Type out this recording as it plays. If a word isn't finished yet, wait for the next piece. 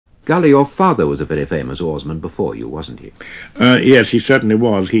Gully, your father was a very famous oarsman before you, wasn't he? Yes, he certainly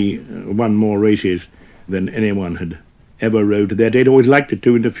was. He won more races than anyone had ever rowed to that date. Always liked it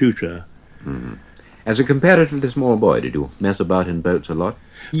to in the future. Mm-hmm. As a comparatively small boy, did you mess about in boats a lot?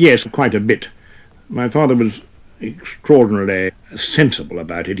 Yes, quite a bit. My father was extraordinarily sensible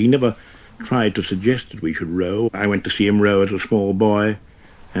about it. He never tried to suggest that we should row. I went to see him row as a small boy,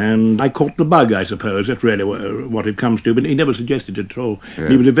 and I caught the bug, I suppose. That's really what it comes to, but he never suggested it at all. Yeah.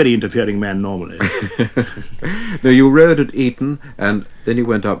 He was a very interfering man normally. Now, you rowed at Eton, and then you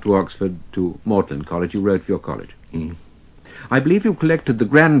went up to Oxford to Magdalen College. You rowed for your college. Mm. I believe you collected the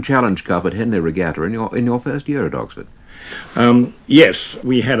Grand Challenge Cup at Henley Regatta in your first year at Oxford. Yes,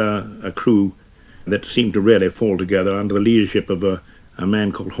 we had a crew that seemed to really fall together under the leadership of a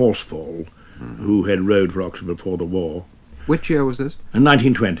man called Horsfall, who had rowed for Oxford before the war. Which year was this? In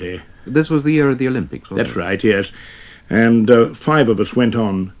 1920. This was the year of the Olympics, wasn't it? That's right, yes. And 5 of us went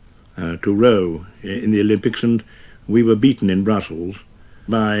on to row in the Olympics, and we were beaten in Brussels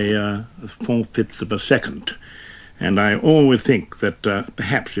by 4/5 of a second. And I always think that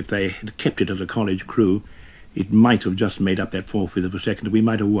perhaps if they had kept it as a college crew, it might have just made up that 4/5 of a second. We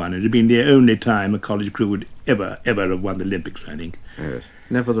might have won. It had been the only time a college crew would ever have won the Olympics, I think. Yes.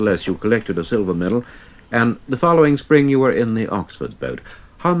 Nevertheless, you collected a silver medal, and the following spring you were in the Oxford boat.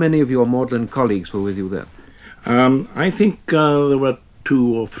 How many of your Magdalen colleagues were with you then? I think there were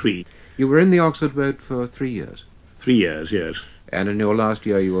 2 or 3. You were in the Oxford boat for 3 years? 3 years, yes. And in your last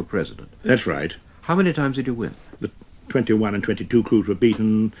year you were president? That's right. How many times did you win? The 21 and 22 crews were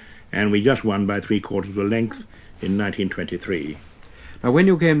beaten, and we just won by 3/4 of a length in 1923. Now, when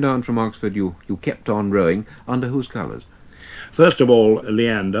you came down from Oxford, you kept on rowing. Under whose colours? First of all,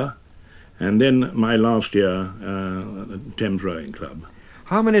 Leander, and then my last year, Thames Rowing Club.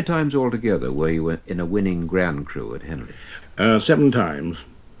 How many times altogether were you in a winning Grand crew at Henley? 7 times.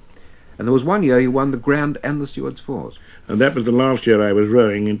 And there was one year you won the Grand and the Stewards' Fours. And that was the last year I was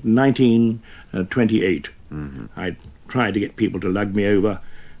rowing, in 1928. Mm-hmm. I tried to get people to lug me over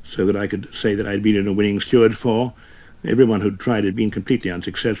so that I could say that I'd been in a winning Steward 4. Everyone who'd tried had been completely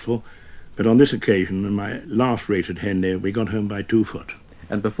unsuccessful. But on this occasion, in my last race at Henley, we got home by 2 foot.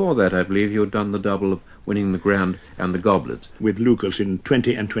 And before that, I believe you had done the double of winning the Grand and the Goblets. With Lucas in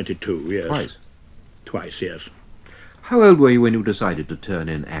 20 and 22, yes. Twice? Twice, yes. How old were you when you decided to turn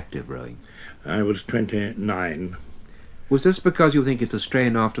in active rowing? I was 29. Was this because you think it's a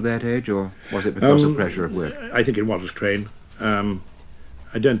strain after that age, or was it because of pressure of work? I think it was a strain.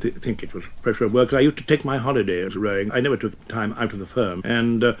 I don't think it was pressure of work. I used to take my holidays rowing. I never took time out of the firm,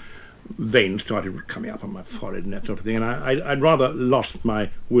 and veins started coming up on my forehead and that sort of thing, and I'd rather lost my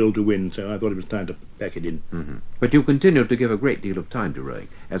will to win, so I thought it was time to pack it in. Mm-hmm. But you continued to give a great deal of time to rowing,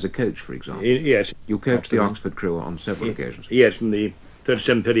 as a coach, for example. Yes. You coached the Oxford crew on several occasions. Yes, in the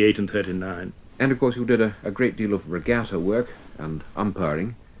 37, 38 and 39. And of course you did a great deal of regatta work and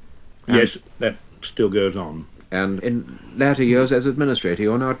umpiring. And yes, that still goes on. And in latter years as administrator,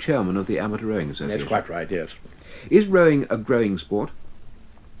 you're now chairman of the Amateur Rowing Association. That's quite right, yes. Is rowing a growing sport?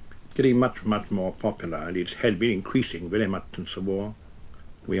 Getting much, much more popular, and it has been increasing very much since the war.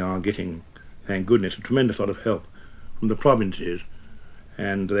 We are getting, thank goodness, a tremendous lot of help from the provinces,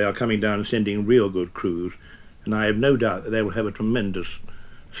 and they are coming down and sending real good crews, and I have no doubt that they will have a tremendous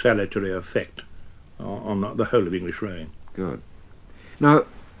salutary effect on the whole of English rowing. Good. Now,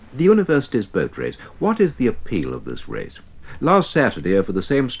 the university's boat race, what is the appeal of this race? Last Saturday, over the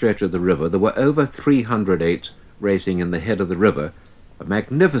same stretch of the river, there were over 300 eights racing in the head of the river. A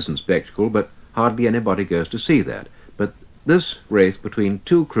magnificent spectacle, but hardly anybody goes to see that. But this race between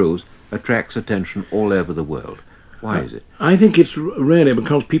 2 crews attracts attention all over the world. Why is it? I think it's really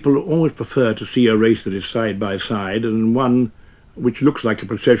because people always prefer to see a race that is side by side and one which looks like a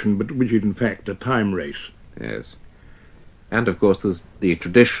procession but which is in fact a time race. Yes. And of course there's the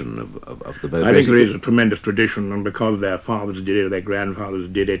tradition of the boat racing. I think there is a tremendous tradition, and because their fathers did it, their grandfathers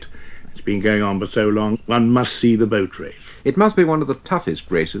did it, it's been going on for so long, one must see the boat race. It must be one of the toughest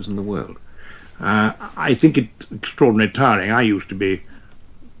races in the world. I think it's extraordinarily tiring. I used to be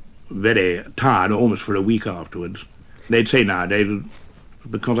very tired almost for a week afterwards. They'd say nowadays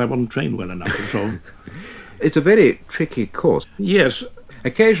because I wasn't trained well enough at all. It's a very tricky course. Yes.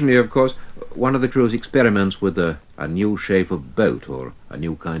 Occasionally, of course, one of the crews experiments with a new shape of boat or a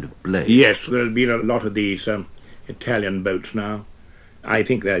new kind of blade. Yes, there have been a lot of these Italian boats now. I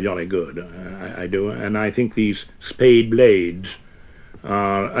think they're jolly good, I do, and I think these spade blades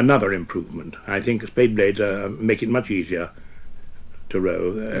are another improvement. I think spade blades make it much easier to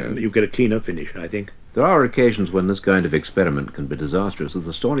row. You get a cleaner finish, I think. There are occasions when this kind of experiment can be disastrous. There's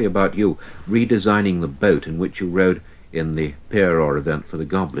a story about you redesigning the boat in which you rowed in the pair or event for the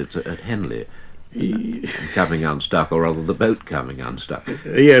goblets at Henley, coming unstuck, or rather the boat coming unstuck.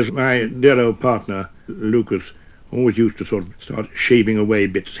 Yes, my dear old partner, Lucas, always used to sort of start shaving away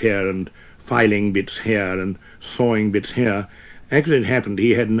bits here and filing bits here and sawing bits here. Actually, it happened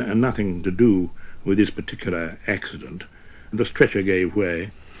he had nothing to do with this particular accident. The stretcher gave way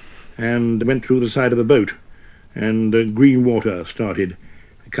and went through the side of the boat, and green water started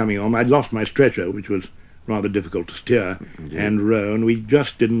coming on. I'd lost my stretcher, which was rather difficult to steer and row, and we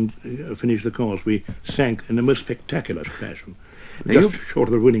just didn't finish the course. We sank in the most spectacular fashion, just short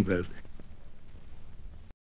of the winning post.